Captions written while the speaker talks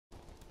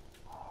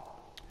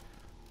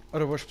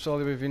Ora boas pessoal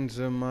e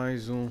bem-vindos a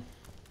mais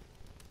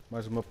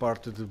uma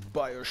parte de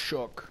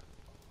BioShock.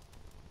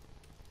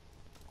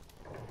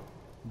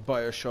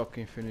 BioShock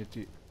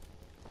Infinity.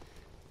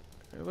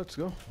 Let's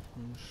go.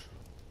 Vamos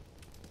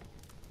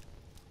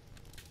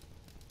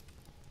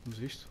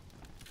a isto.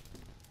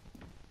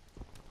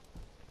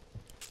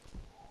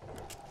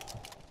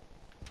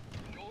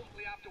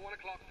 Shortly after 1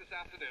 o'clock this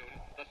afternoon,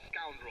 the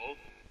scoundrel,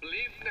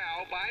 believed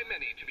now by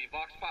many to be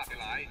Vox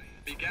Populi,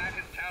 began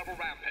his terrible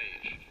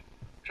rampage.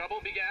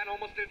 Trouble began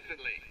almost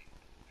instantly.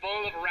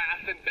 Full of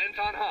wrath and bent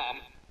on harm,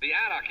 the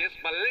anarchist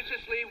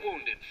maliciously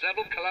wounded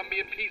several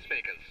Colombian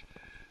peacemakers,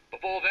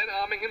 before then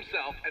arming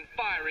himself and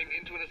firing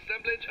into an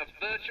assemblage of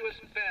virtuous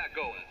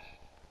fairgoers.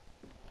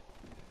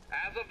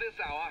 As of this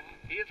hour,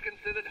 he is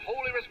considered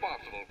wholly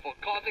responsible for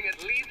causing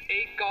at least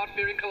 8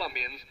 God-fearing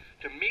Colombians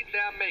to meet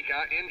their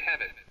Maker in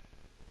heaven.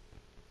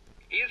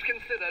 He is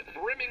considered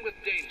brimming with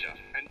danger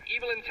and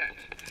evil intent,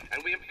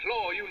 and we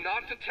implore you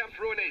not to tempt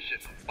ruination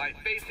by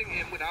facing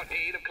him without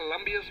aid of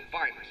Colombia's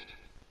finest.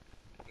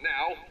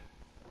 Now,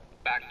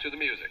 back to the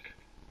music.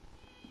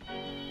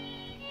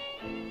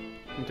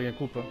 Não tenho a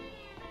culpa.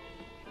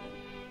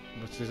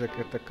 Vocês é que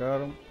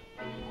atacaram.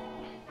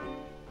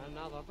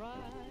 Another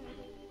bride,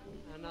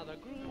 another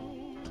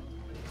groom,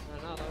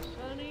 another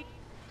sunny.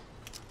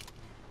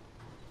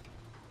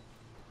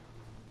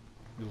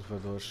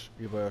 Elevadores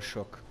e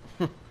BioShock.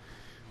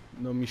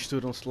 Não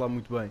misturam-se lá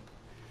muito bem.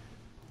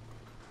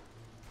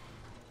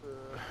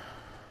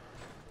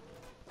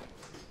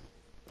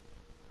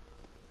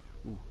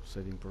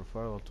 Saving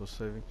profile,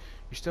 auto-saving.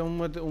 Isto é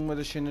uma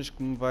das cenas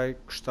que me vai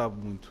gostar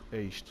muito.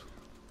 É isto.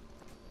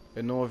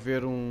 É não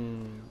haver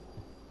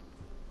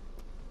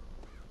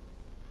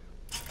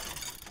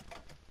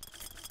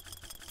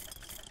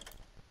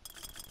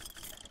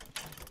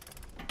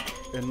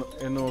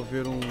É não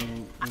haver um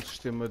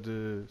sistema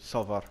de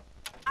salvar.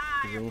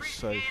 Quer dizer, um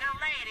save.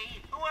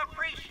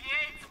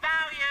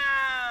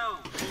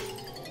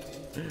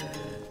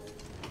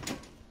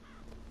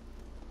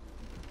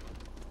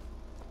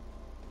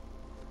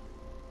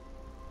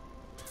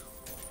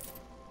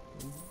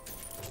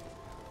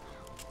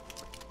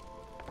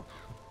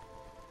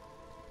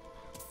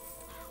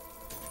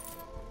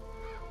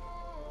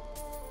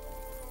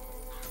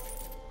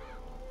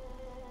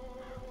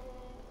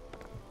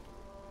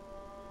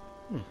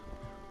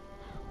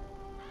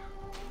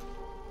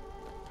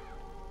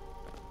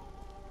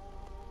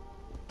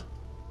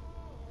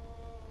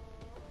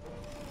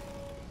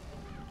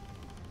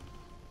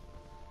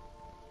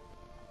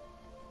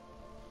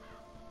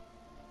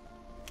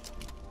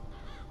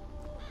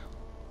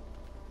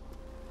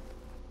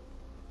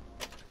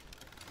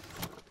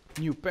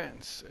 New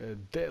pants,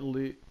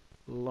 deadly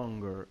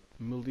longer,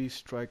 melee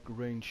strike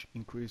range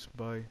increased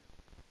by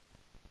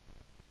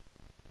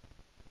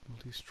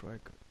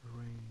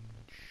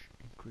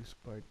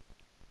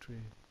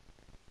 3.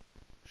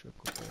 Shock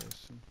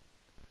comparison.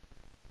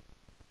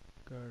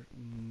 Guard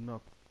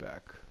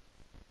knockback.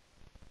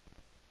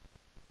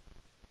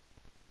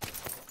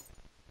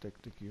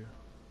 Take the gear.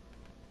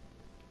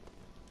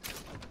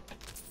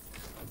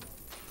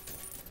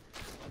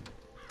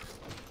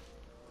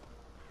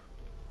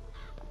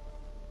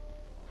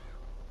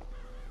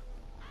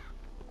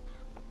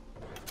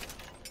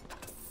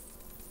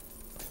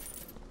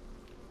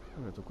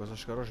 Estou quase a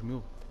chegar aos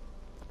 1000.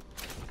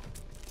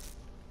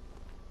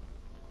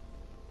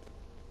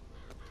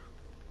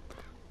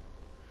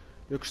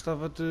 Eu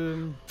gostava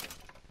de...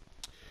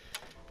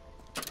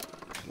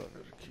 Vamos lá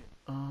ver aqui.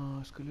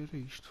 Se calhar é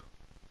isto.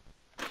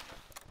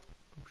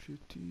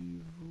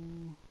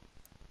 Objetivo...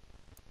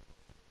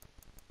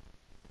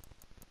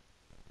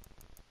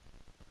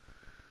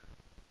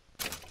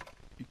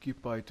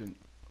 Equip item.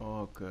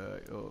 Ok.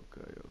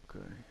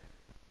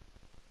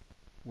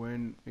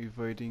 When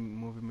evading,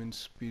 movement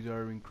speed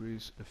are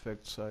increased,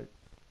 effect sight.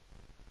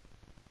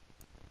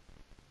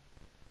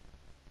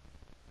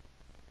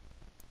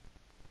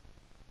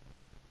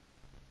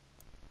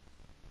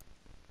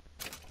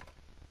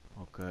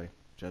 Ok,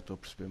 já estou a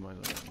perceber mais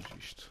ou menos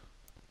isto.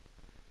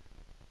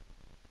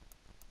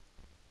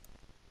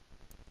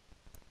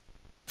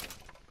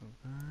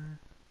 Okay.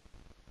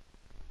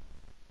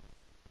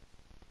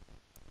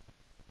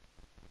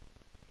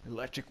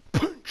 Electric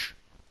punch.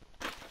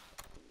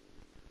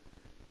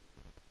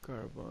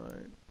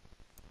 Carbine.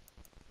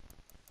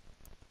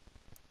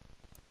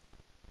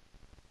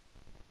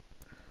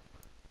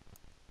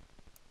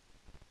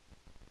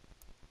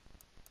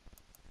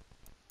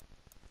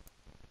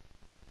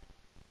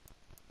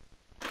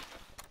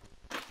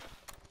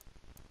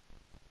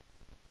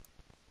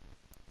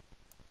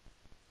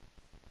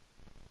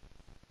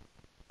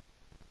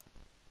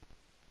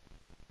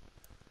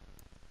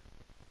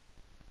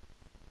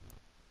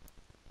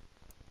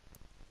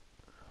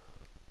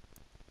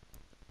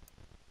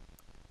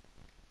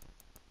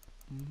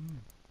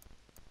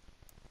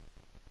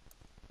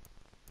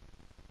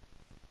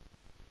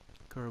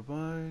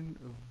 Carbine,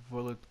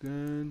 bullet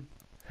gun,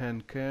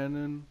 hand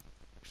cannon.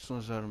 Isto são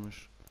as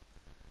armas.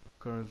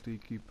 Currently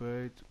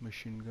equipped,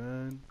 machine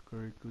gun,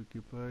 currently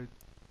equipped.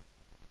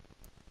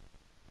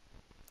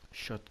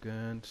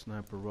 shotgun,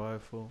 sniper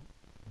rifle,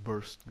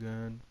 burst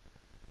gun,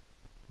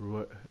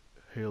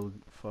 hail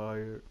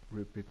fire,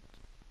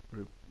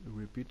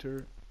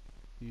 repeater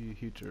e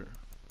hitter.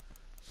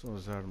 São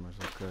as armas,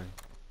 ok.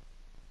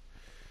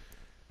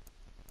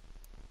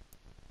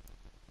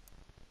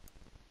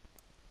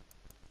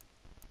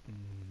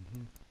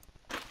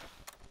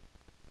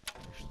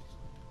 Isto.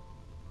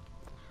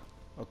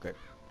 Ok.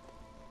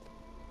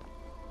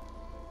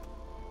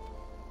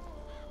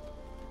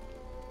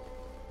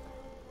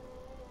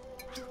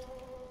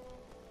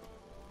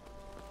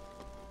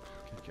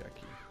 O que é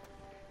aqui?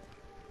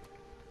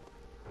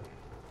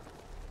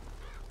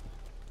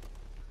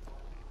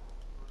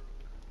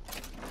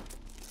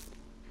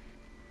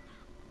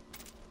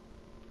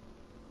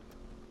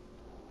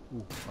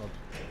 Alto.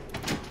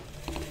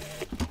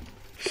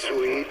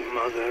 Sweet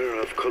Mother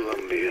of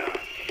Columbia,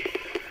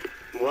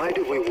 why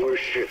do we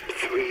worship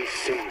three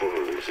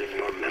symbols in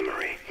your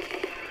memory?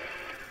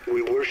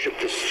 We worship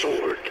the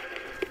sword,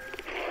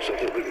 so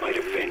that we might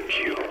avenge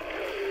you.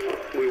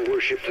 We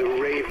worship the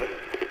raven,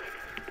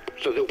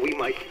 so that we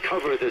might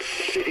cover the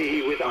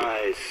city with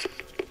eyes.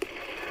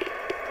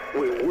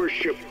 We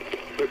worship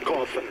the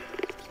coffin,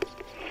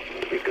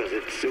 because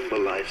it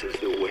symbolizes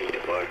the weight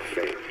of our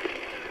faith.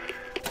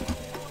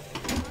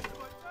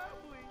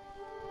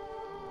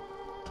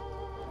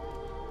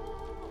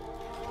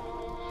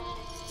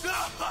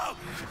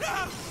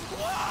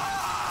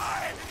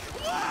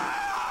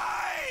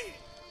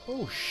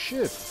 Oh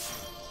shit!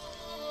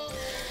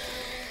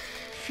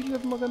 Filha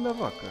de uma grande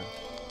vaca!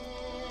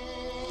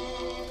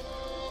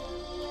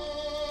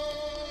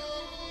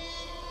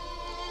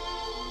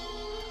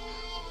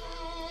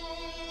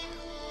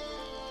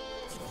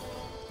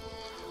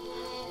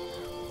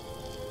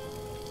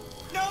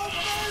 No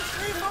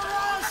mercy for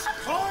us,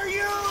 for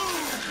you!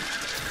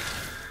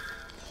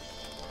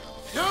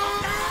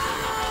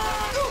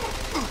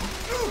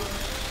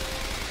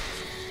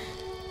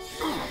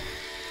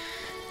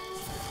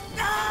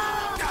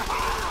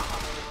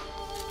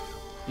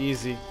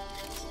 Easy.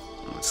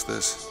 What's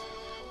this?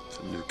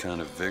 Some new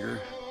kind of vigor?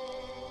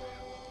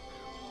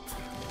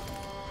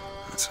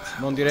 That's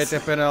a Mão direita é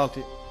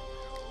penalti.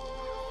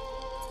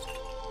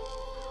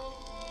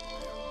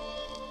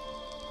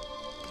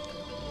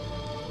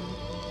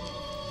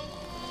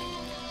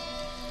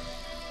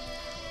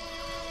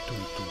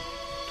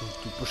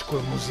 Depois com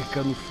a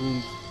música no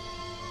fundo.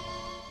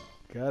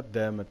 God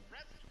damn it.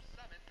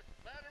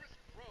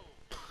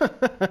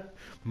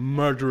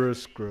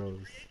 Murderous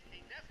crows.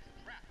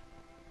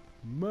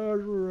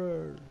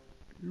 Murderer!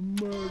 You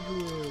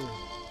murderer!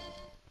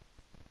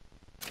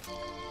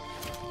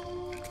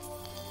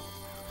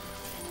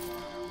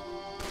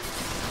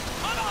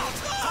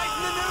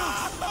 Tighten the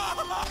noose!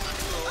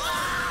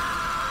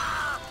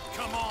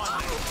 Come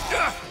on!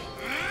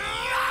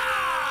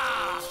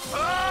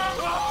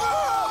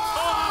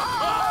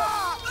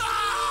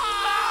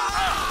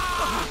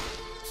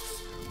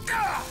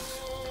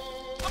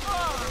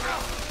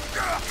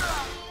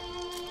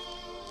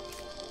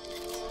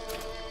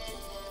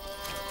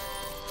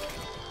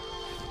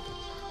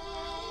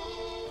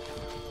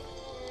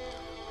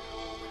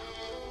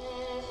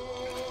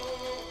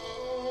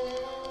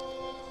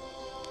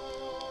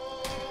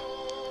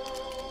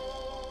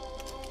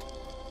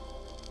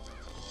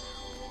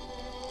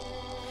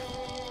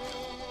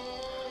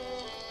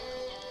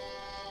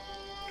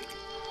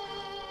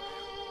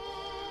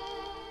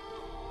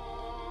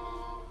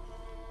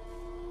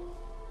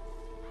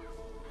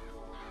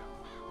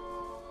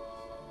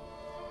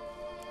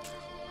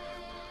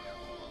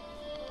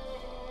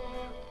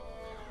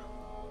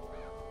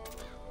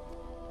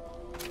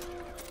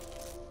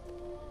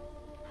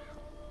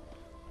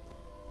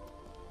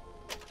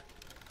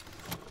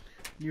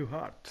 New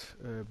heart,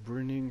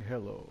 burning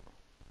hello.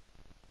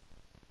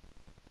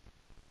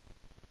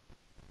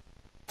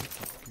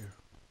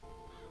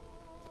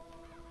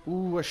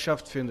 A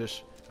chave de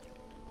fendas.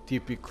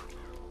 Típico.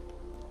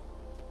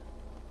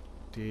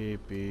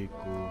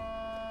 Típico.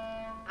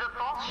 The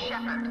false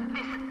shepherd,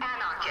 this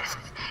anarchist,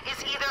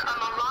 is either a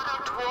mulatto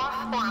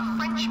dwarf or a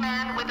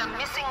Frenchman with a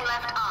missing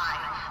left eye.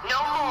 No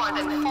more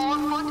than 4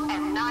 foot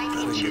and 9 I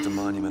can get inches. to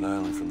Monument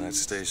Island from that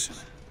station.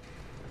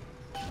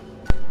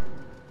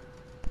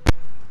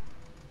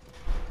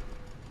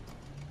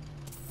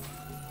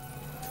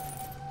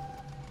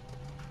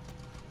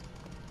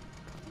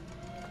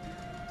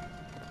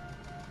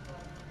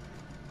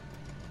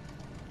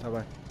 Tá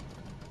bem.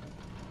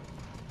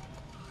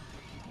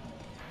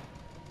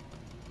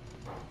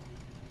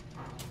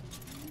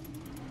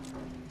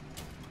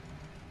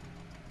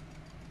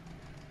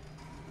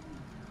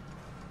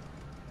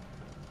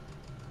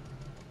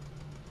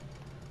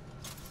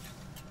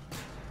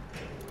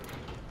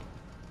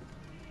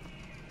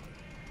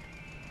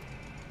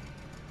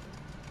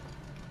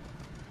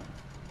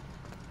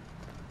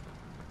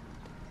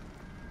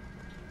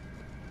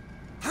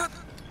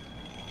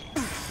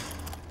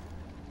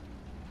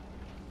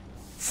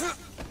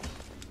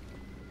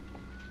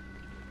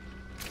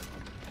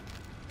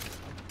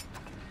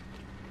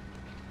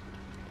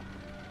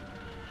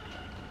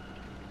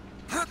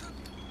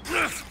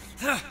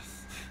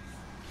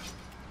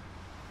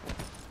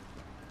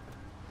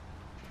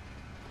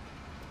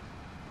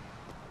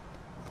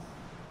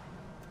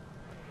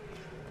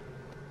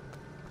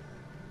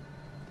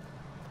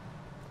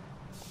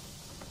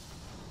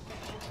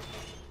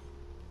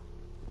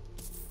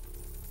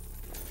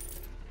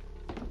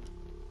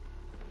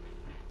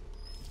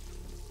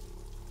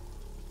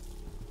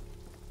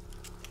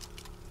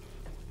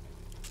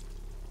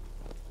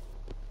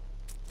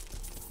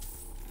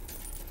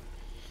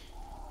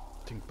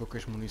 Tenho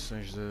poucas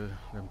munições da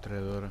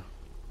metralhadora.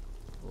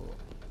 Oh.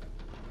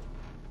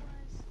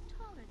 Was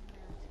taller than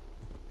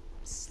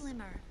that.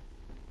 Slimmer.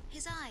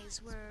 His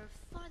eyes were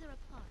farther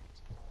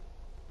apart.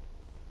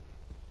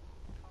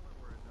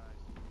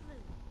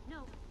 Blue.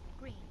 No,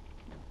 green.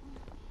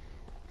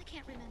 I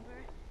can't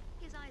remember.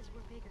 His eyes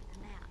were bigger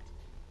than that.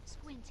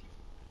 Squinty.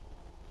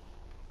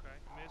 Okay.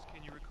 Miss,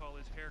 can you recall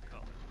his hair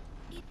color?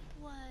 It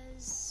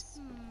was,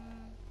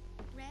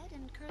 red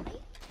and curly?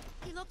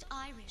 He looked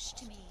Irish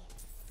to me.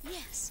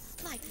 Yes,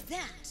 like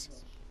that.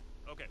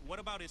 Okay, what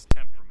about his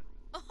temperament?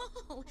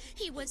 Oh,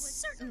 he was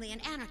certainly an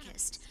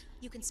anarchist.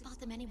 You can spot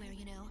them anywhere,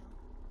 you know.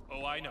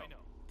 Oh, I know.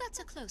 That's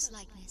a close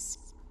likeness.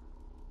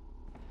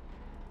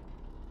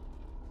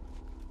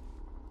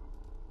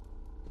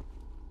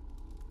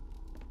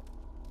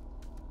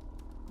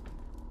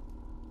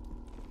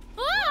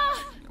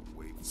 Ah!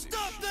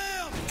 Stop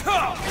them!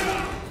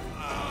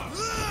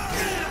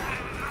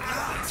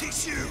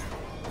 Teach you!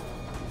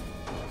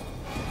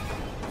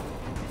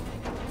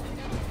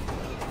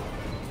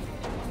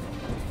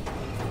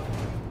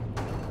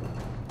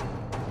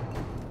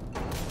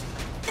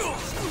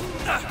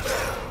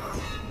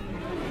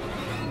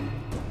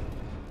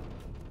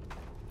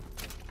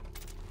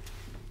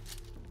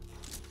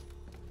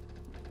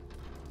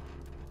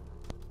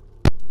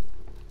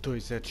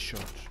 Dois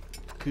headshots.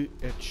 Que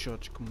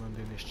headshots que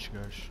mandei nestes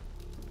gajos.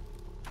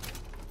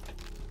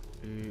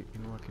 E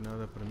não há aqui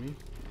nada para mim.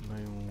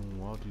 Nem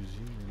um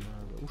áudiozinho, nem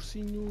nada.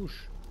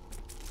 Ursinhos!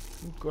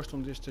 Muito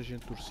gostam desta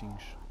gente de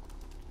ursinhos.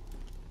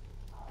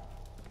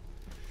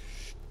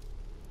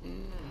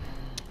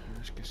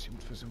 Esqueci-me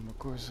de fazer uma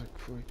coisa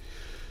que foi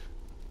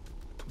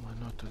tomar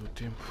nota do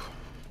tempo.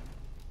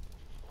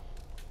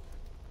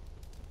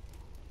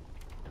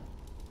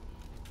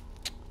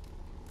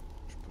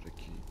 Vamos por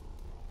aqui.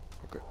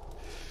 Ok.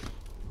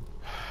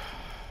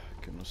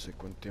 Que eu não sei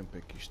quanto tempo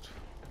é que isto.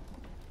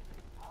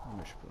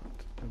 Mas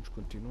pronto, vamos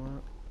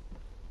continuar.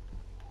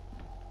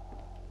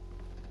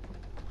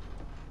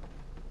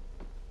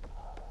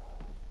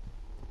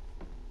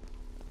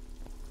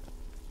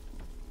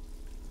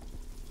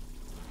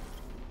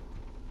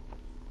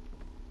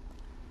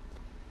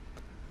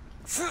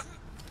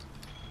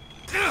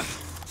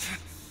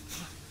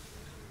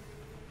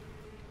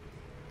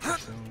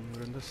 Isto é um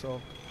grande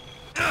assalto.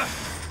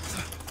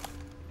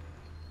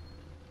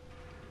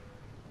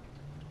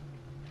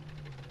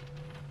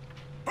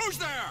 Who's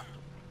there?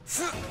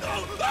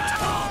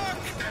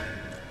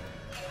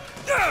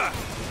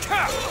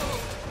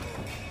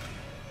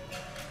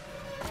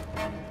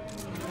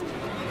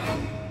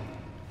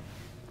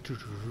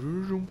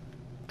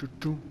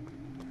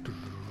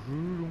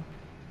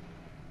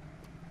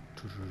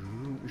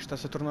 Isto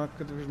está-se a tornar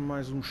cada vez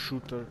mais um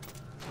shooter.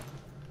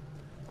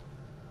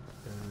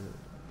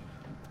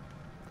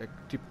 É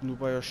que tipo no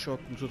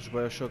BioShock, nos outros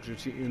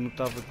BioShocks eu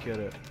notava que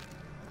era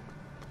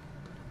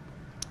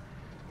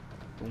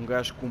um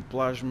gajo com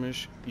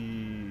plasmas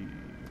e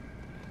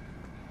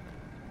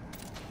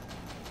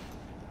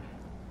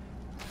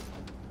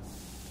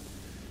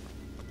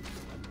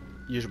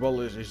as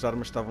bolas, as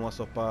armas estavam lá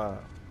só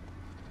para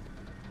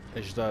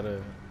ajudar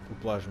o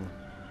plasma.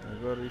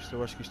 Agora isto,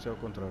 eu acho que isto é ao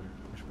contrário,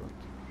 mas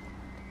pronto.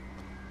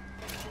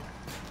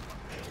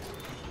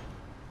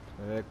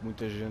 É que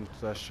muita gente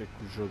acha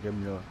que o jogo é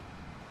melhor.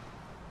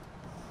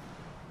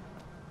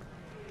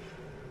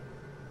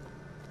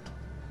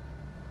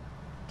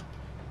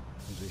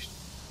 Vamos a isto.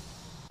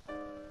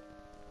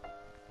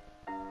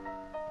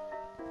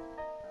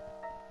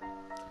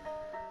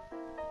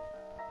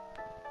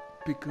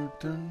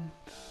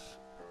 Pinkerton's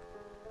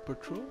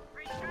Patrol?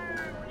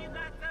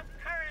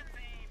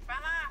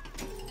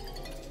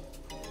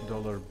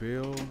 Dollar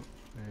Bill,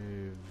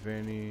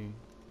 Veni,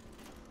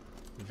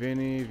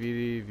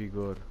 Vidi,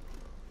 Vigor.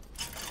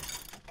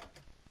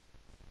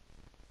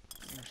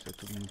 Isto é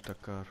tudo muito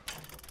caro,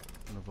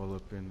 não vale a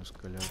pena se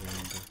calhar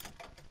ainda.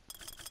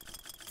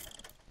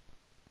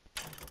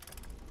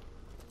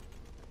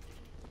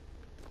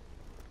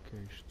 O que é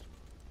isto?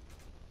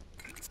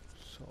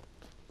 Salt.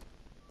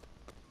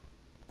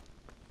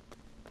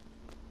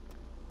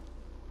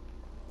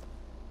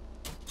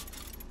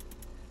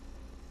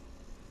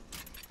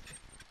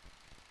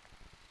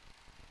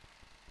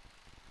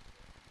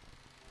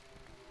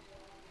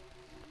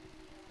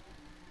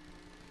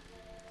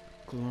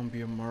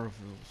 Columbia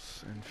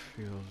marvels and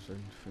feels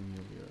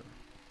unfamiliar.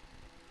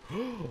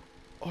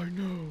 I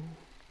know!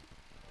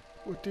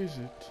 What is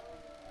it?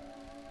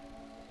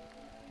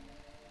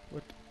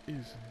 What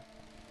is it?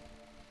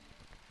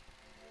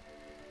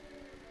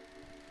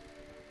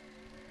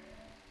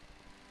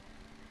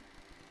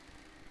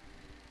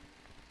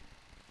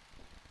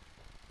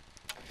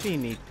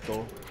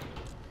 Finito.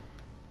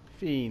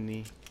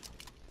 Fini.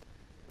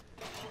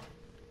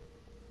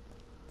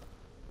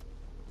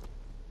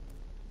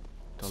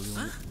 Tá ali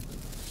um...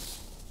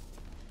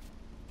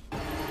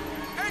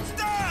 It's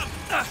them!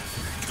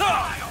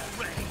 Die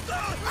already!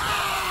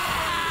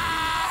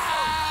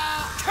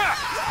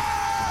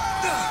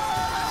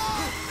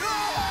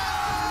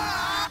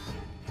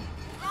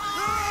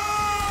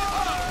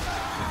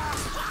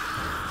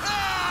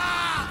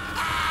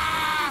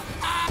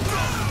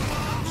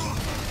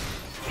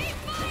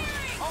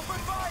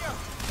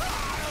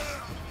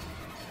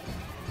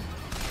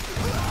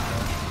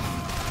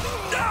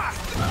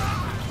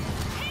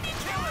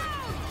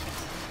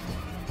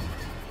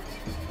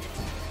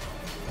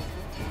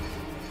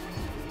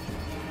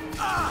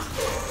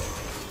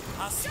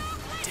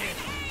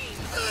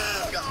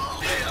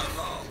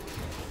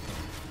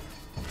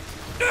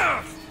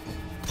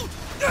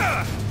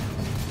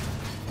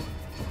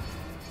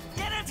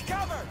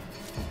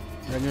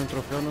 Ganhei um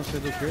troféu, não sei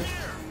do quê.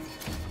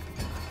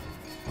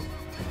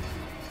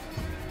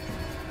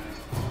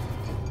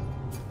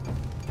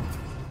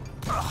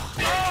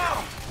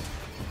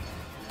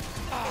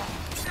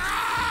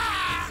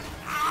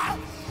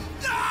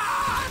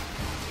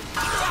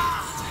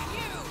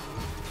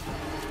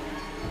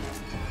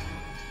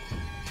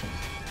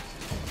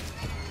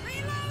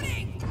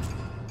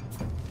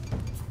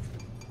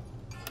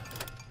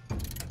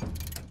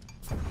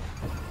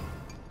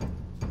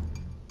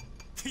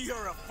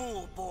 You're a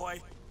fool,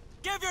 boy.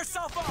 Give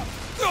yourself up!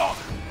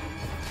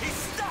 He's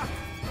stuck!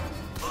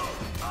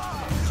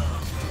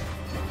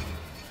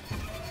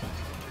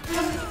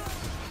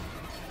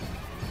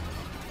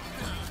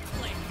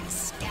 Play me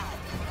scout.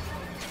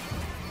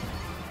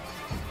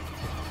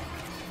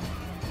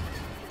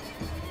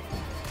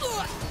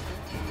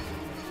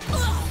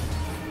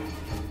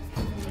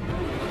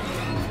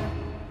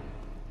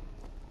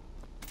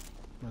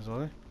 Mas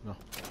olha, não.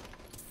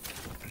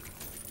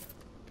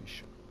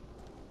 Fixe.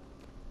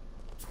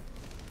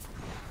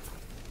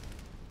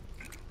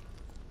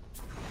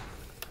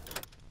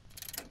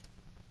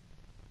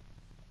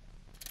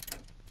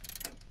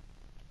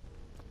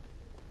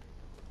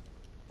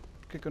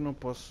 Porquê que eu não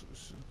posso...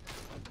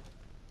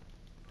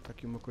 Está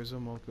aqui uma coisa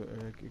mal,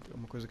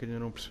 uma coisa que eu ainda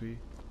não percebi.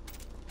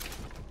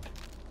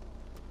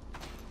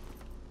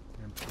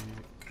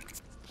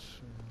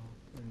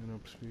 Ainda não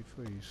percebi,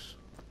 foi isso.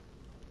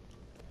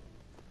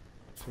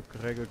 Se eu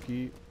carrego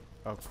aqui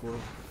à cor,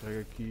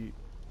 carrego aqui.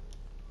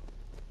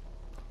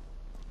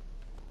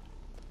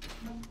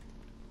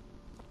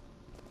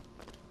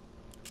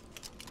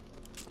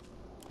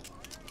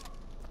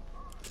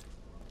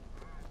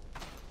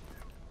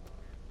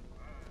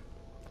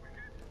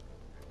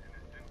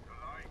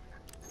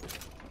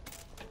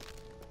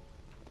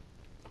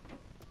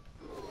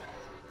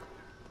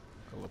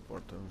 Aquela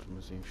porta,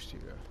 vamos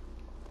investigar.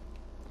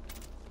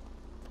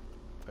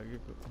 Aqui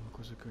uma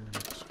coisa que eu ainda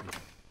não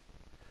percebi.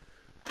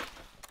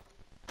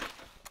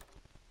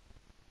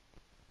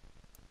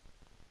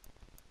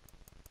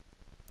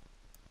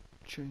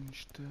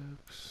 Change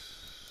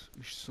tabs.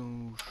 Isto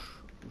são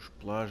os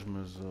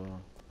plasmas,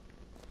 ou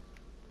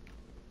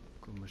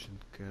como a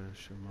gente quer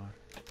chamar.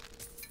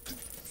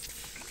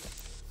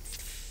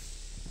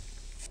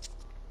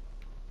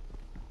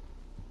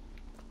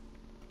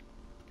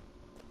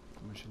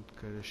 Como a gente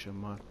quer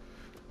chamar.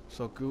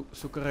 Só que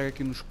se eu carrego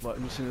aqui nos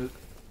plasmas,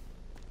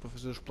 para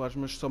fazer os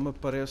plasmas, só me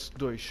aparece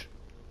 2.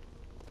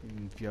 E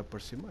devia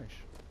aparecer mais.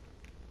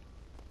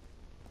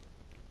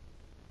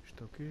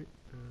 Isto é o quê?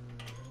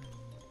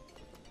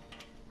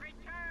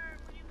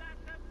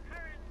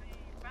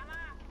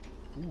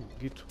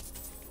 Guito.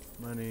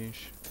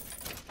 Manis.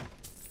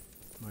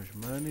 Mais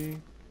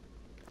money.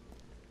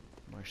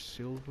 Mais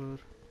silver.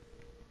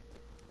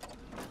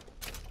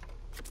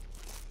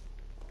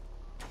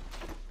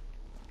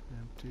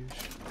 Empties.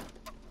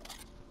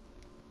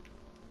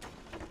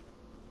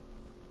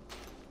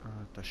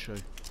 Ah, está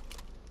cheio.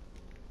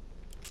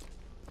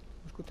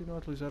 Vamos continuar a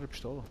utilizar a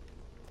pistola.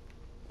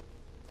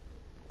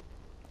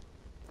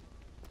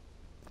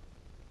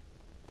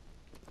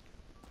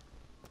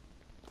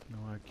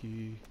 Não há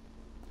aqui...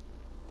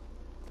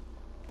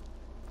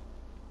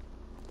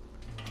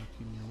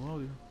 nenhum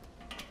áudio.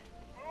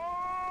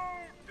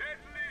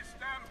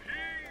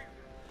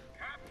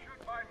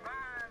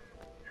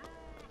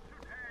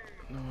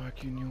 Não há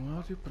aqui nenhum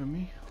áudio para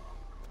mim.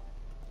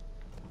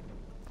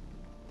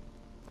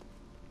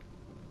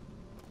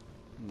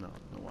 Não,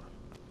 não há.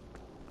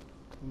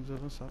 Vamos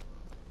avançar.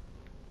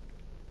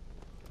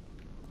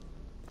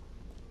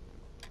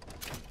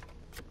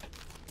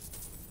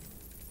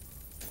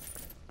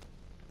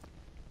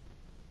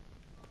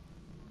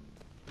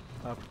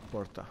 Abre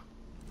porta.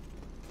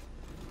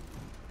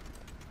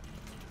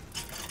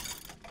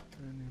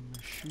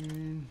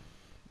 Machine.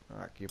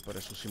 Ah, aqui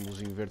aparece o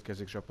símbolozinho verde, quer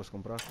dizer que já posso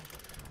comprar?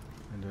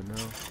 Ainda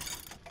não.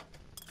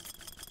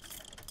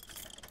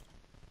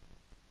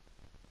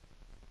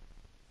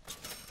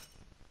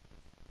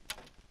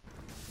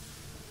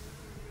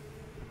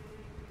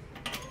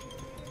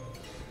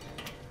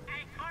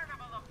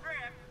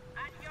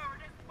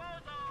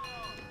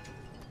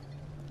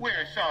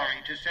 We're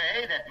sorry to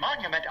say that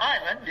Monument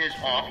Island is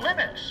off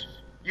limits.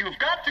 You've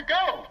got to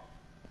go.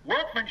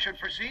 Workmen should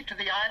proceed to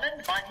the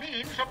island by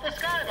means of the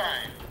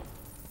skyline.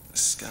 The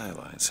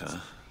skylines, huh?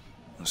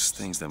 Those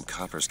things them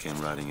coppers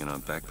came riding in on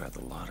back by the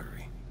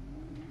lottery.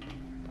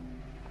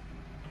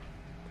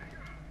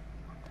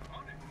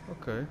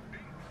 Ok.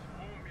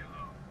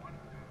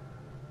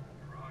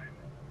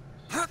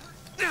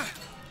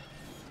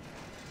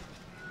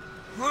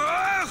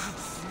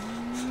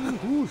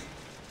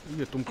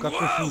 Ih, estou um bocado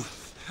confuso.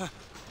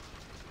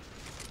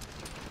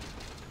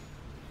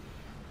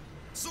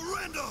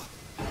 Surrender!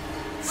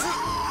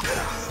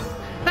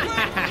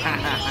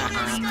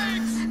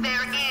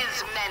 There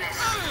is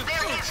menace.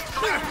 There is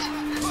threat.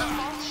 The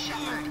false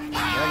shepherd.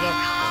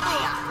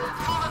 Columbia,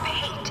 full of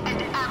hate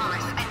and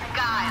avarice and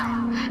guile.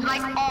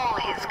 Like all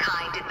his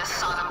kind in the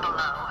Sodom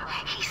below,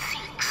 he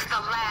seeks the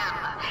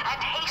Lamb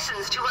and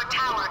hastens to her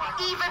tower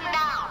even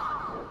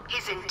now.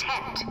 His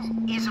intent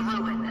is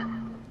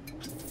ruin.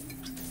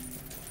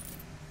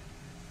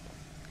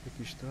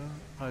 Aqui está.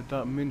 Ah,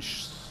 dá menos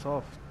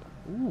soft.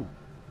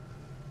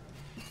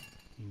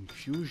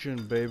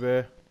 Infusion,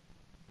 baby.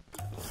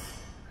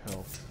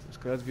 Health. Se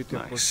calhar devia ter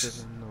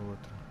posto na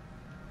outra.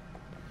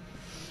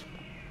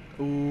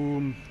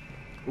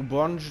 O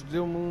bónus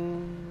deu-me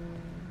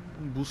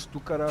um boost do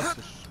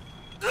caraças.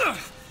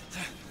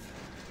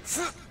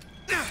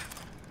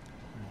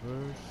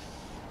 Reverse.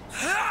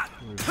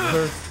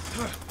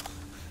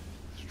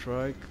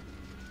 Strike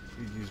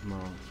e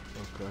dismount.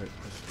 Ok,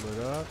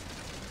 acelerar.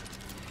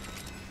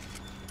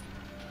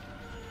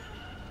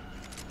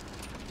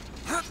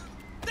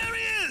 There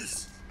he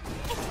is!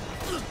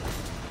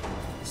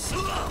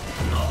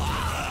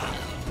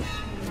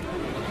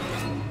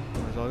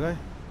 Mais alguém?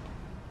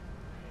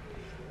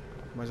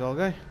 Mais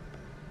alguém?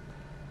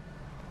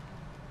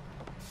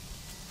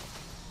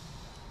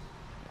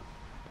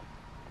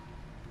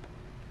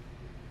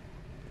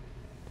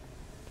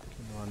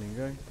 Aqui não há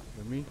ninguém.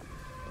 Para mim.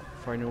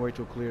 Find a way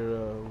to clear.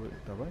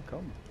 Tá bem,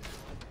 calma.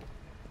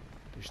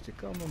 Tens de ter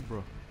calma,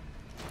 bro.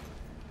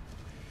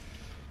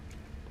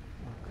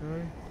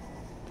 Ok.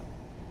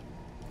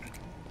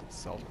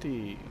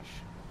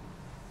 Saltis.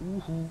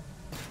 Uhul.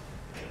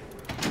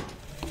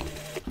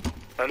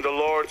 And the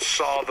Lord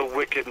saw the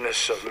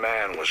wickedness of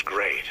man was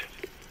great,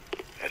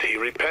 and he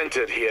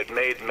repented he had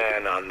made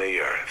man on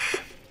the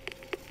earth.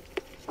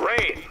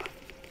 Rain!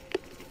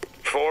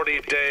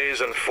 40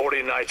 days and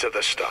 40 nights of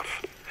the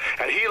stuff,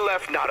 and he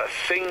left not a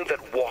thing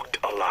that walked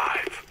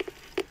alive.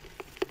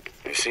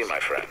 You see, my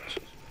friends,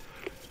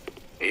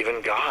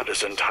 even God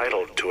is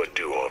entitled to a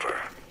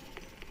do-over.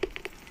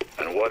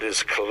 And what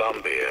is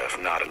Columbia if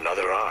not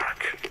another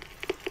ark?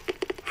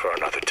 For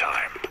another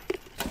time.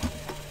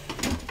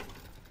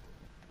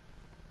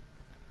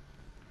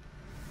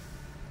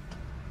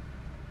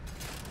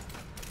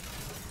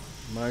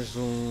 Mais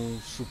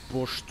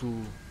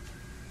suposto.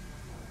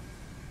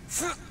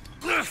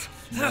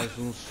 Mais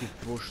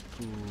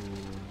suposto.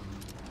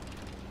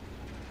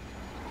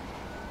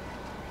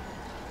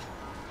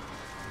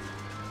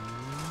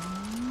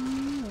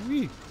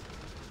 Ui!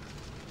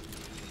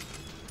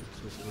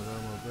 Deixa eu acelerar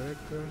uma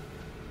beca.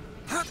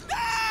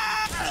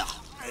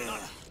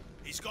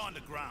 He's gone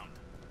to ground.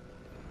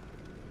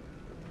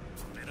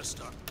 Better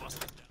start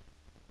busting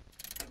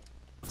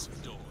down some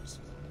doors.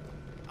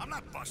 I'm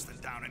not busting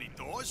down any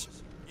doors.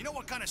 You know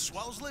what kind of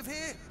swells live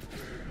here?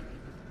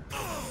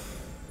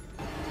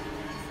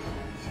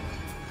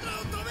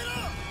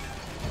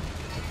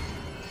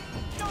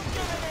 Don't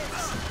give it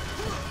this!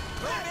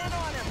 Grab in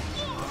on him!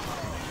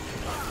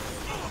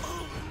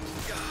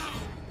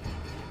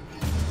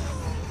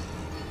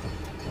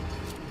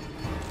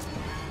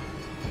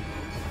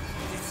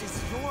 This is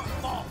your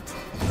fault!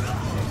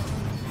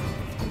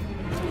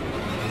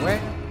 Não é?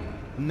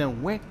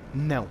 Não é?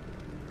 Não.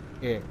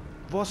 É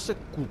vossa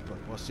culpa.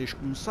 Vocês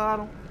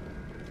começaram.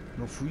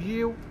 Não fui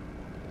eu.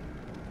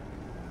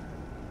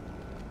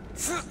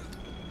 There's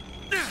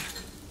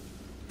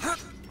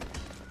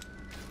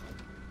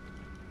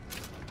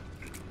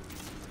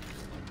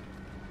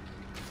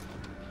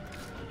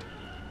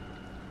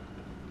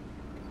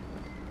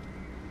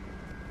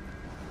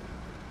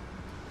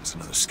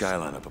another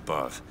skyline up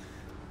above.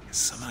 If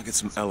somehow get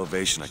some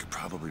elevation, I could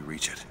probably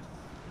reach it.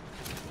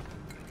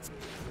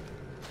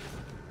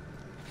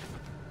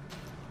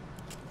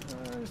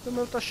 Esta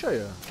mão está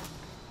cheia.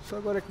 Só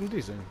agora é que me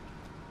dizem.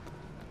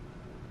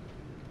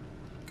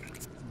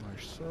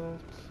 Mais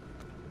salto.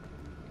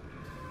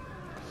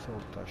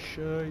 Salto está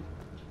cheio.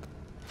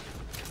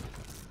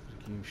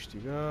 Aqui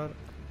investigar.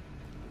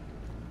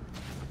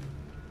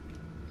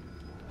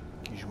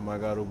 Aqui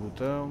esmagar o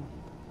botão.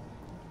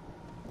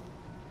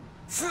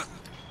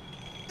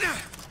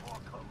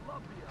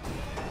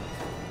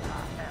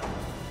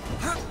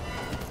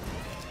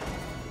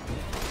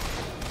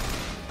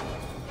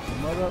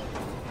 Esmagar.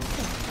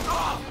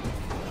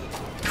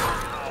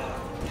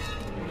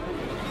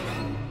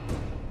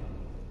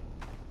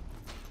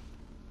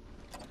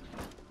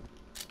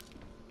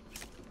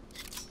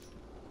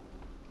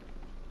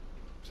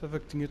 Pensava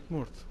que tinha-te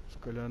morto. Se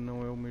calhar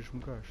não é o mesmo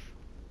gajo.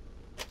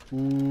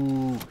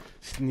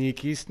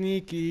 Sneaky,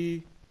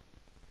 sneaky.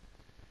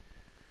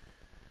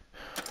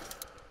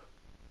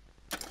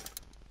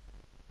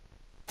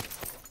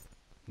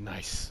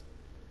 Nice.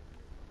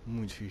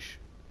 Muito fixe.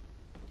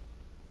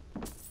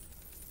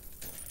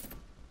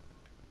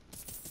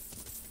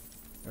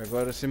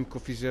 Agora sempre que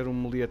eu fizer um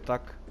melee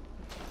ataque,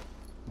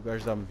 o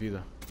gajo dá-me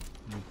vida.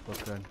 Muito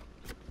bacana.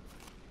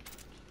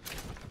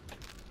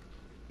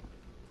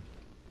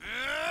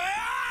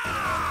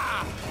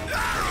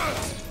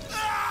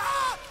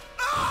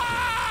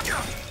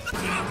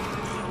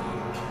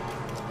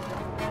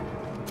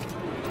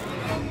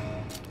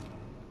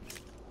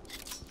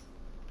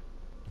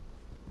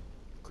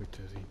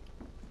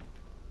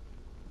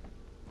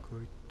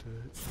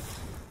 Coitado.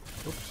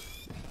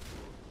 Ops.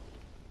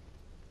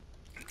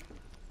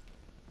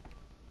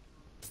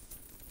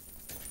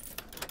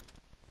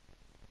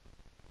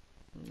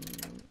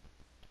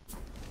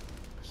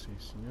 Sim,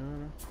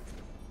 senhora.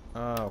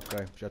 Ah,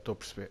 ok. Já estou a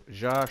perceber.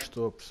 Já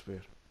estou a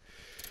perceber.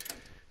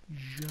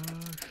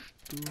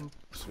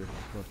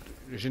 Pronto.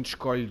 A gente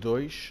escolhe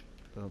 2.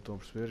 Não estão a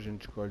perceber? A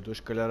gente escolhe 2.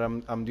 Se calhar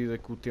à medida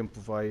que o tempo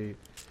vai...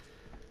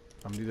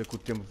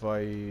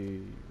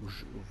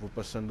 vou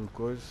passando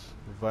coisa,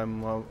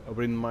 vai-me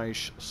abrindo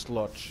mais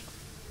slots.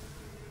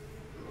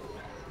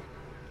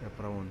 É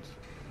para onde?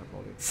 É para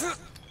ali.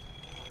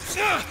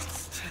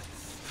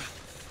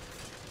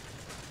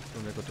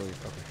 Onde é que eu estou a ir?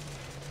 Ok.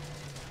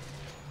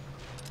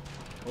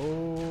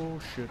 Oh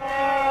shit.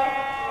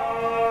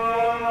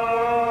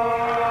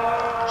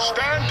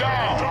 Stand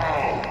down!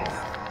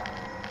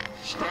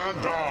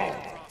 Stand down!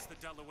 Across the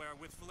Delaware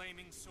with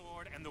flaming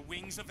sword and the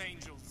wings of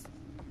angels.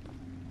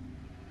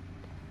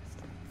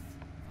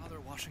 Father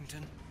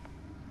Washington,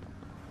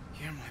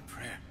 hear my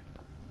prayer.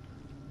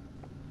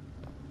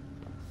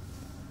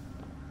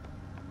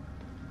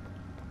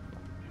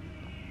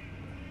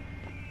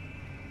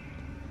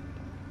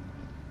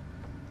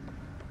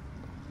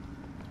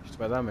 Isto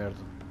vai dar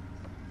merda.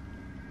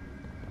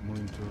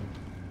 Muito.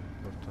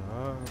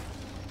 Cortar.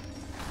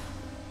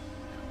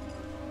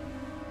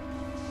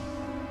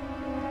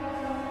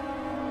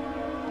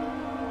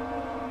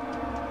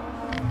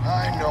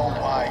 I know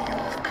why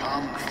you've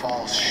come,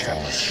 false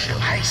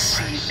shepherd. I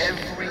see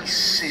every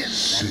sin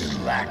that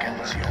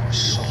blackens your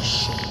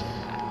soul.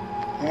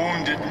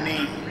 Wounded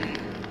knee,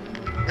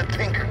 the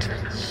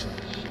Pinkertons,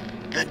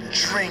 the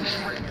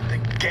drinking, the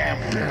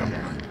gambling,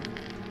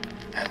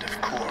 and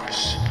of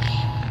course,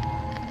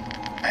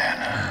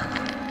 Anna.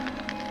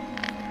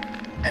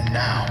 And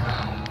now,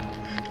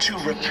 to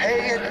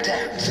repay a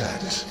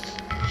debt,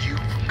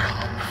 you've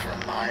come from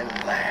my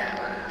land.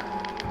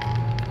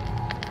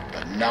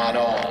 But not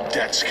all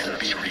debts can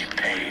be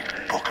repaid,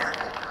 Booker.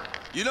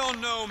 You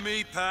don't know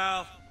me,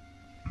 pal.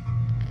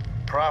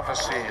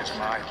 Prophecy is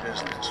my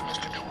business,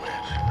 Mr.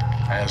 DeWitt.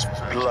 As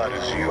blood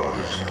is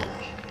yours.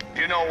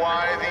 Do you know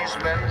why these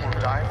men will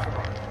die for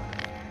me?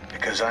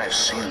 Because I have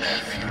seen their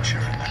future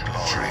in the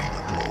glory.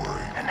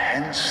 And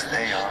hence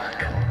they are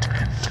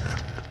content.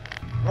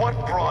 What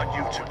brought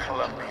you to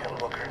Columbia,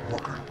 Booker?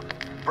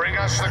 Bring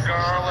us the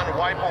girl and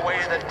wipe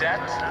away the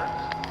debt?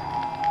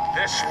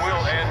 This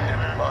will end in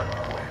blood,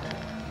 DeWitt.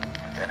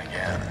 But then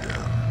again,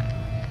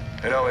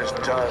 it always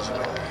does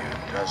with you,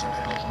 doesn't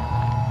it?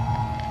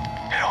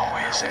 It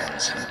always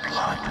ends in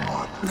blood.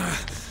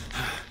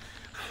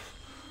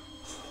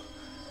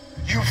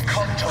 You've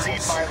come to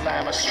lead my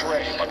lamb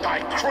astray, but thy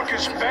crook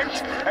is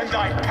bent and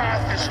thy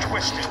path is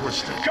twisted.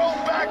 Go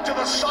back to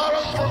the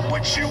Sodom from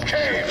which you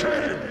came.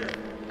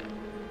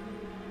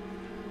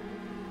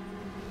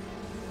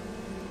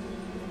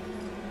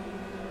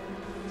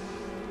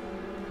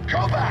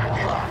 Go back!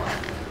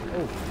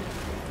 Oh.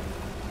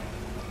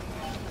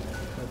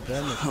 God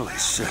damn it. Holy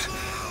shit.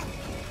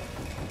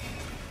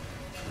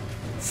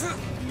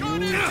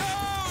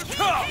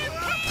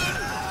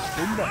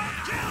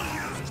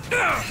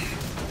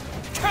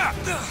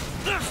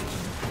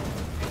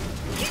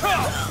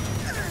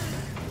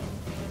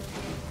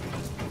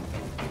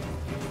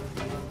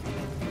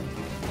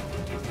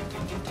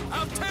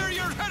 I'll tear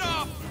your head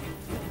off!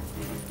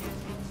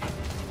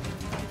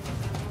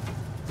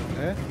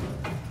 É?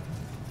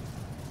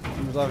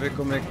 Vamos lá ver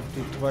como é que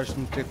tu te vais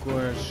meter com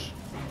os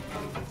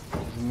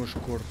meus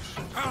corpos.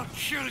 I'll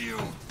kill you!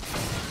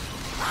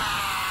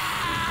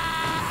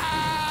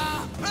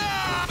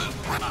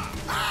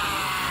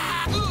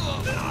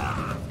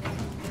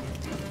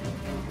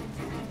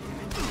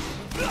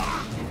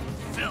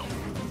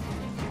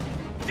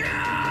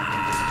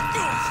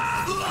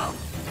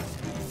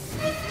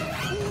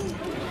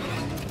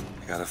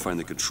 I gotta find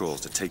the controls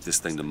to take this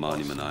thing to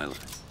Monument Island.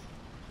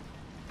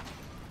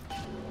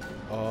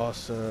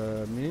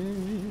 Awesome.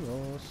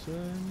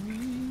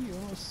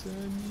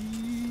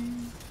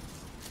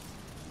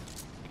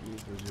 Aqui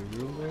fazer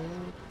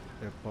reload.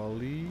 É para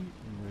ali,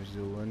 mas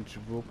eu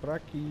antes vou para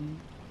aqui.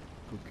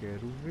 Que eu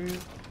quero ver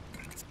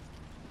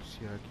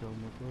se há aqui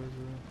alguma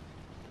coisa.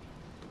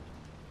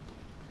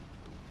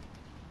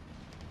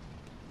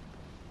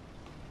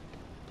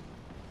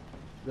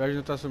 O gajo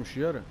ainda está-se a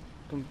mexer?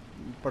 Então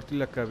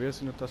partilha a cabeça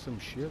e ainda está-se a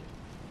mexer?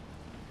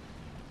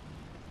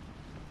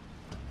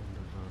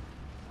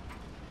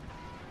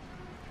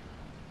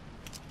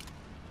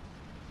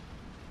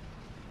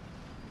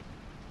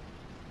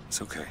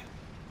 It's okay.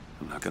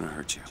 I'm not gonna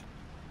hurt you.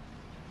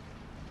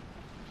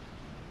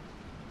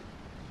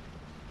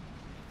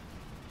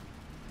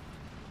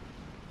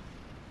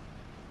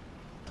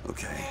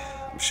 Okay,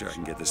 I'm sure I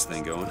can get this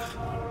thing going.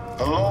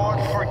 The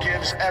Lord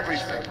forgives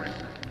everything.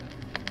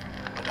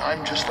 But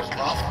I'm just a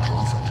prophet.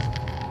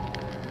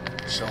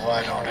 So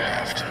I don't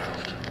have to.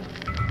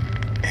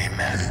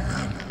 Amen.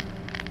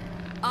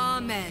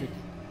 Amen.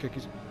 Que é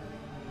isso?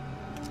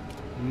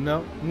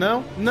 Não,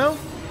 não, não!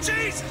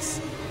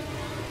 Jesus!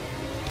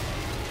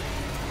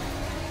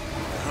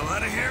 Get the hell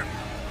out of here!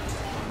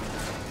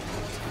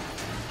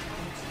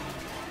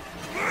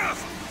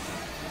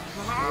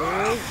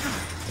 Holy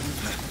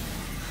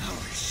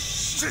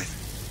shit!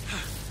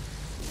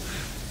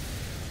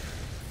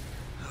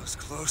 That was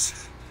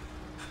close.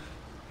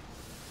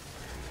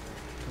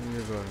 E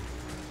agora?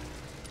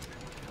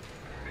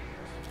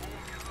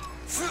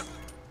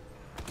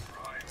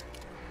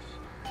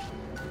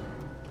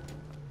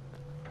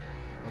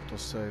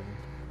 Autosave.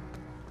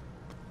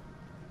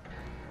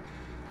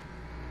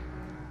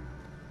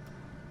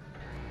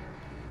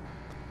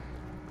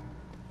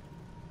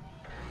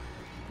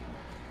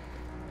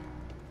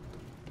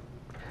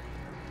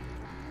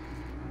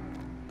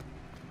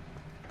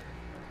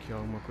 Aqui há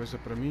alguma coisa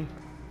para mim?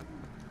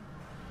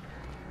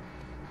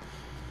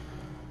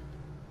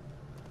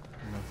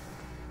 Não.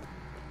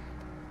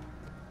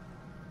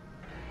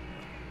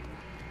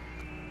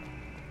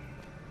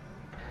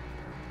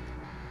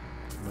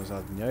 Mas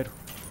há dinheiro?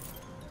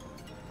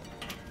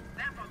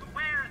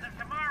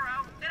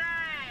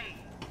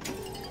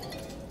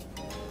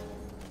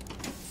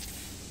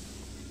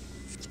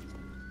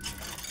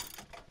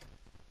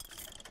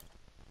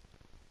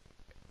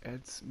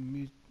 Adds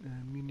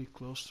mini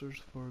clusters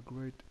for a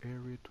great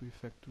area to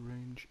effect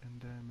range and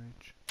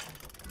damage.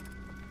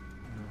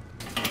 Não, não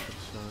estou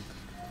interessado.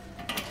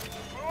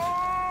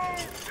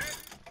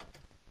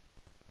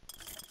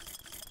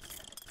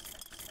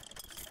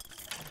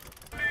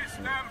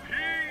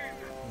 Stampede!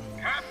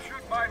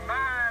 Captured by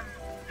man,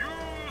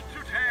 used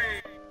to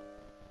tame!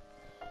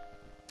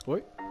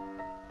 Oi?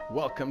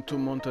 Welcome to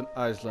Mountain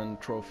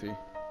Island Trophy.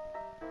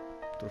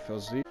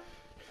 Troféuzinho.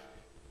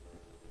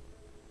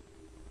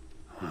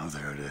 Oh,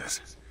 there it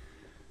is.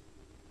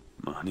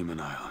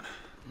 Monument Island.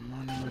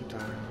 Monument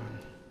Island.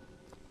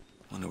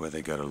 Wonder why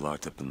they got her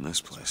locked up in this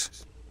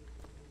place.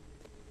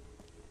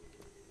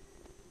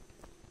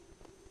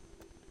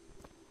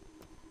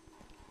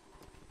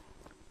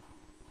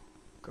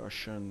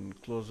 Caution,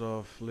 close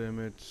off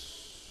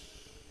limits.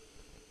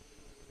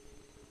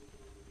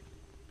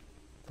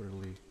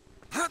 Really.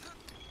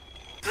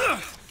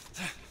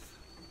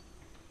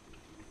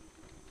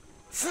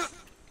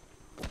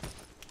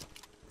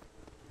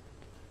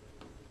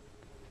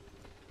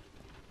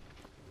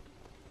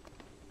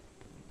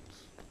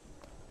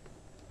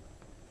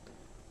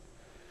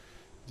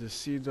 The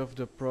seed of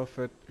the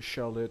prophet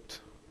shall it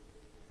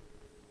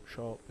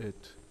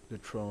the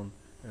throne,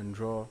 and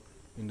draw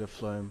in the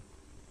flame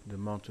the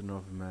mountain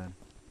of man.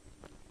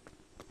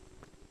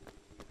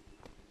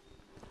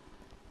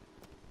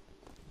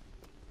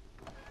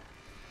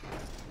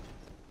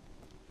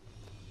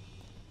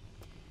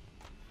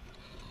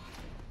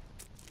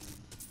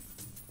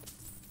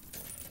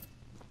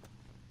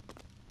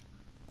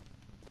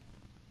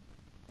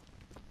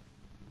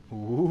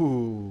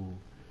 Ooh,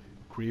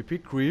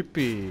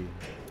 creepy.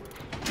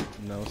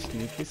 No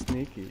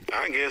sneaky.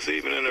 I guess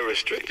even in a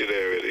restricted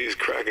area, these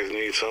crackers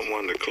need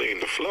someone to clean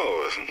the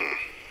floors.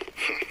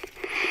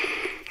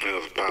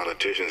 Those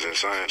politicians and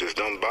scientists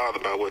don't bother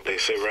about what they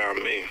say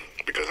around me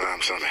because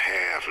I'm some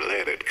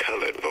half-leaded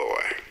colored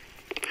boy.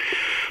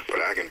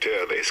 But I can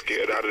tell they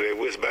scared out of their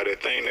wits by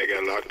that thing they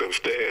got locked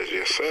upstairs.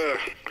 Yes, sir.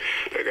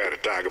 They got a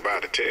tiger by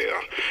the tail,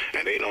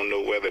 and they don't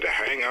know whether to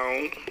hang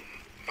on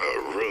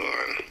or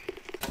run.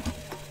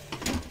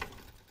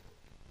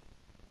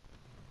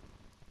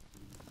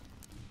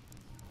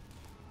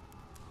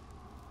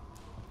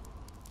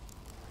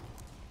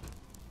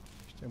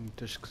 Isto é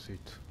muito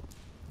esquisito.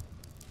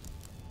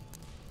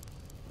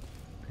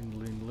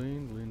 Lindo.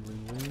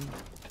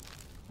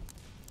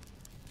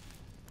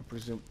 Por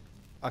exemplo,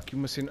 há aqui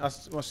uma cena, há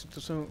uma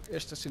situação,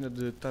 esta cena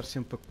de estar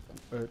sempre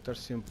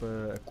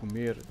a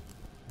comer,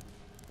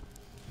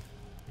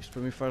 isto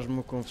para mim faz-me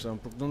uma confusão,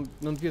 porque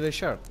não devia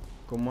deixar,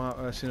 como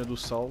há a cena do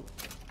sal,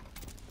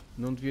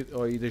 não devia,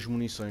 e das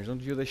munições, não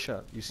devia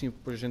deixar, e assim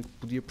depois a gente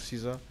podia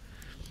precisar.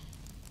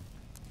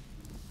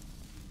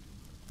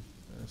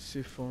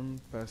 Siphon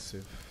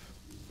passive.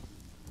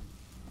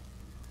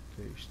 O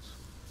que é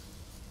isto?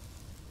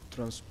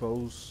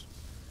 Transpose.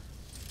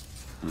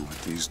 What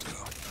these do?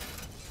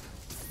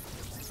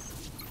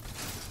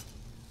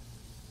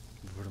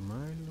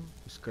 Vermelho,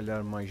 se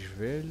calhar mais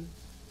velho.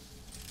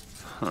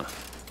 Huh.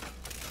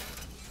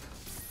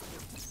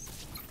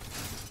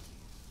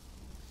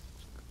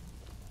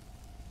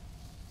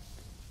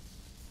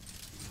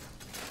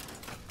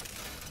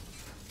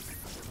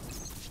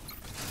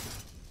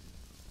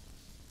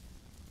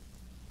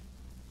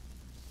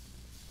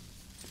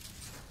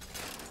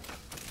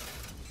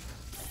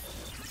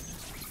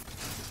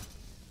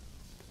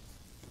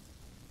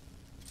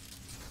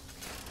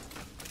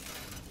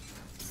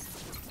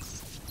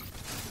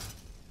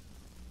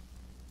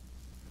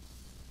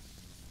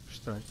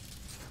 Estranho.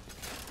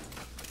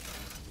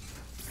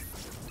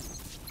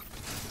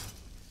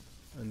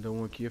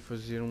 Andam aqui a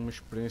fazer umas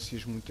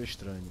experiências muito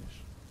estranhas.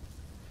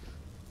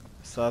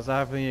 Se a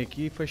azar vem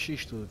aqui e fecha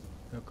isto tudo.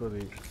 É o que eu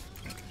digo.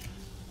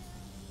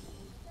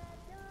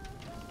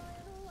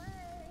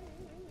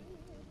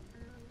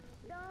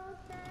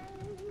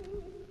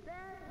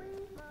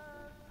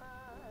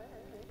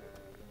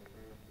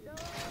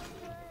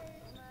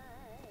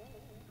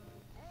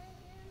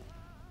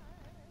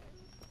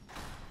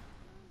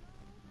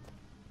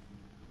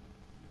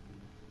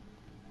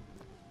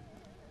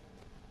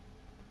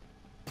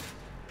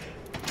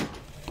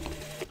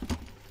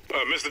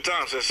 Mr.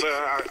 Thompson, sir,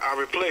 I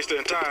replaced the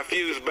entire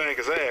fuse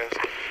banker's ass,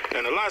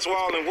 and the lights were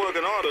all in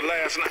working order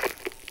last night.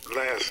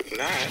 Last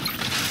night?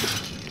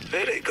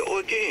 There they go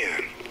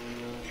again.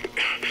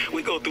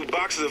 We go through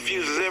boxes of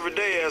fuses every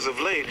day as of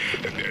late.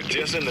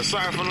 Just in the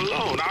siphon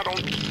alone, I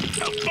don't...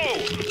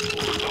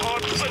 Oh,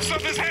 such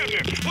stuff is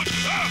happening. What?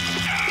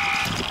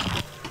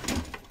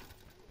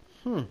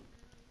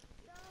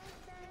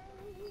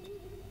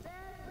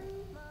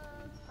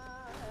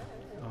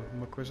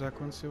 Alguma coisa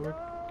aconteceu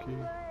aqui.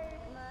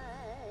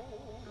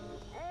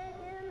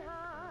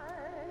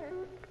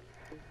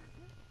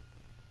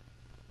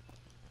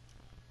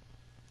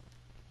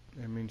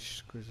 É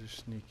menos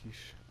coisas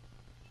sneakies.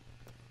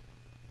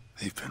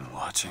 They've been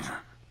watching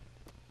her.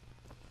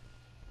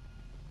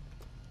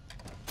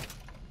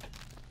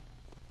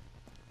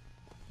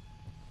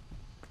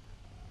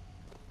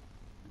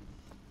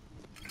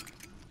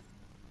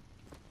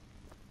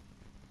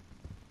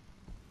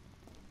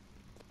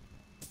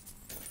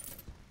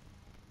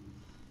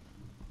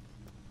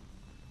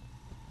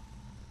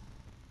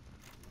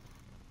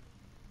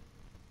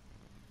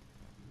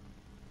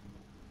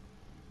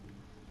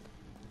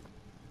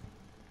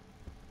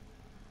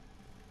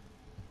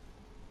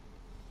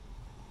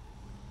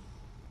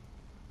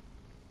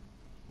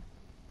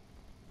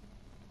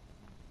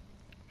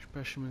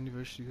 Special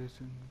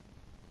investigation.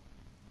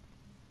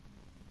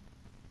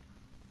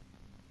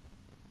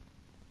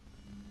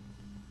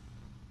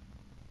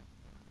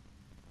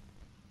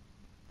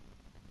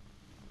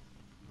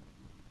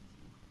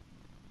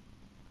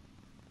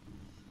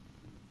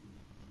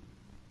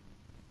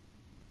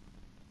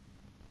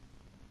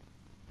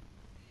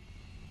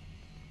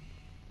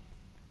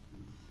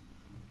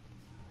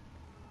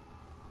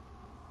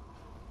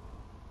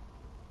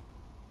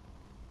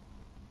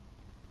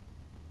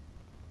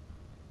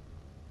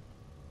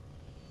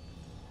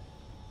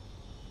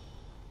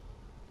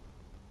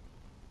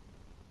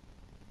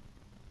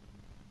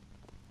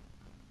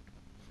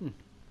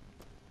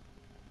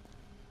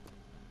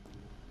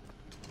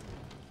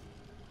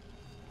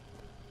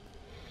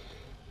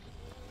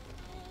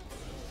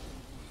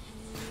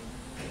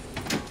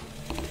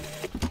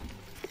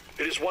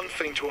 It is one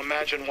thing to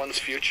imagine one's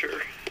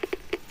future,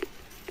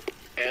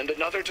 and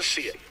another to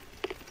see it.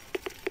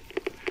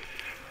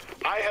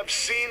 I have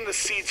seen the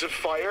seeds of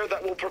fire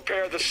that will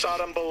prepare the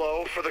Sodom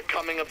below for the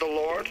coming of the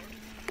Lord.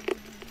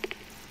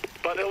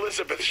 But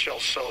Elizabeth shall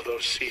sow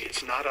those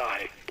seeds, not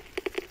I.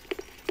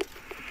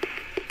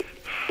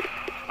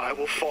 I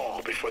will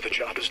fall before the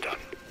job is done.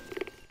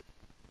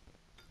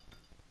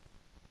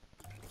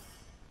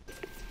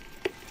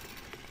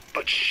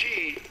 But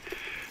she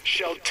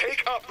shall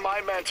take up my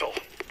mantle.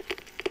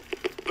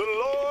 The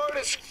Lord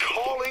is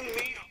calling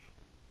me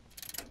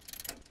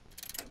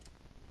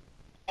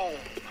home.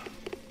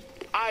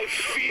 I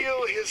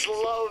feel his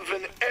love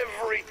in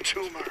every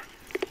tumor,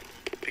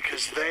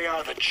 because they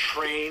are the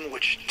train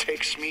which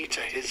takes me to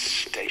his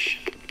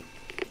station.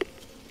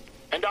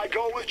 And I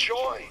go with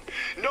joy,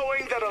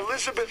 knowing that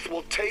Elizabeth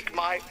will take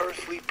my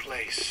earthly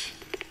place.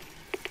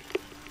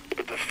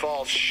 But the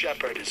false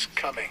shepherd is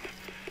coming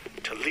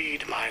to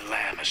lead my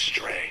lamb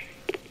astray.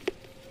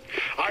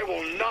 I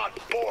will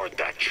not board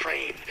that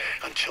train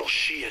until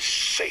she is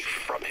safe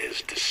from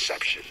his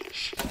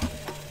deceptions.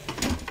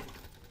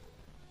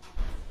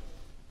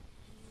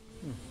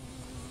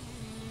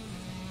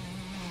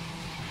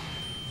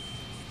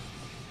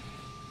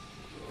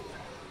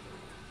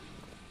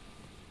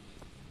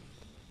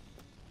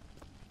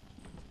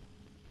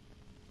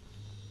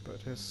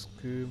 Parece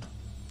que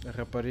a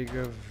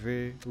rapariga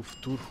vê o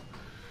futuro.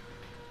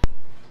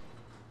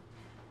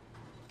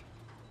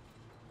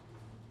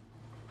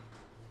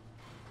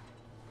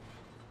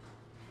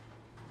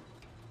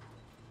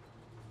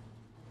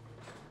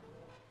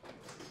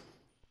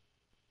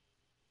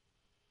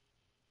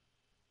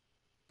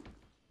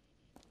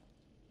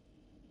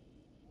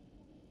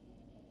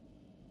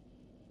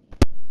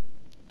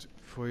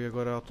 Foi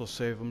agora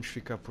autosave, vamos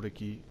ficar por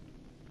aqui.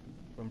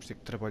 Vamos ter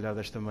que trabalhar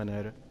desta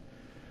maneira.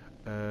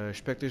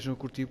 Espero que estejam a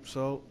curtir,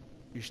 pessoal.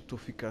 Isto estou a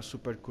ficar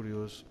super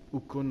curioso. O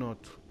que eu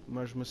noto,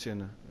 mais uma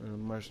cena,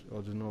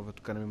 de novo a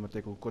tocar na mesma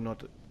tecla, o que eu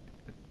noto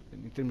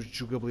em termos de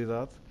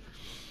jogabilidade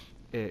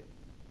é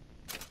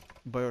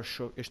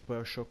BioShock, este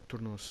BioShock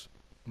tornou-se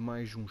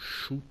mais um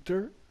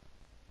shooter.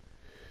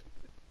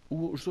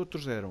 Os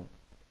outros eram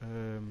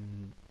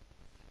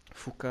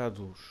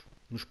focados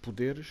nos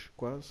poderes,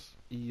 quase,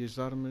 e as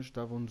armas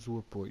davam-nos o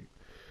apoio.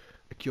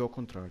 Aqui ao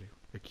contrário,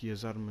 aqui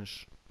as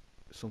armas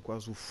são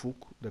quase o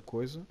foco da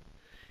coisa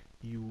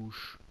e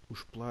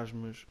os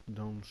plasmas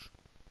dão-nos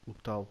o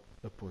tal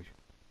apoio.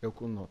 É o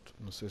que eu noto,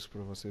 não sei se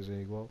para vocês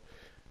é igual.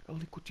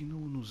 Ali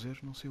continua no zero,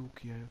 não sei o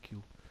que é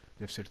aquilo.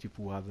 Deve ser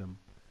tipo o Adam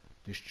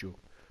deste jogo.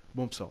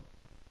 Bom pessoal,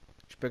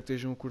 espero que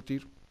estejam a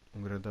curtir.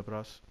 Um grande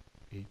abraço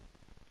e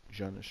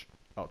Jonas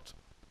Out.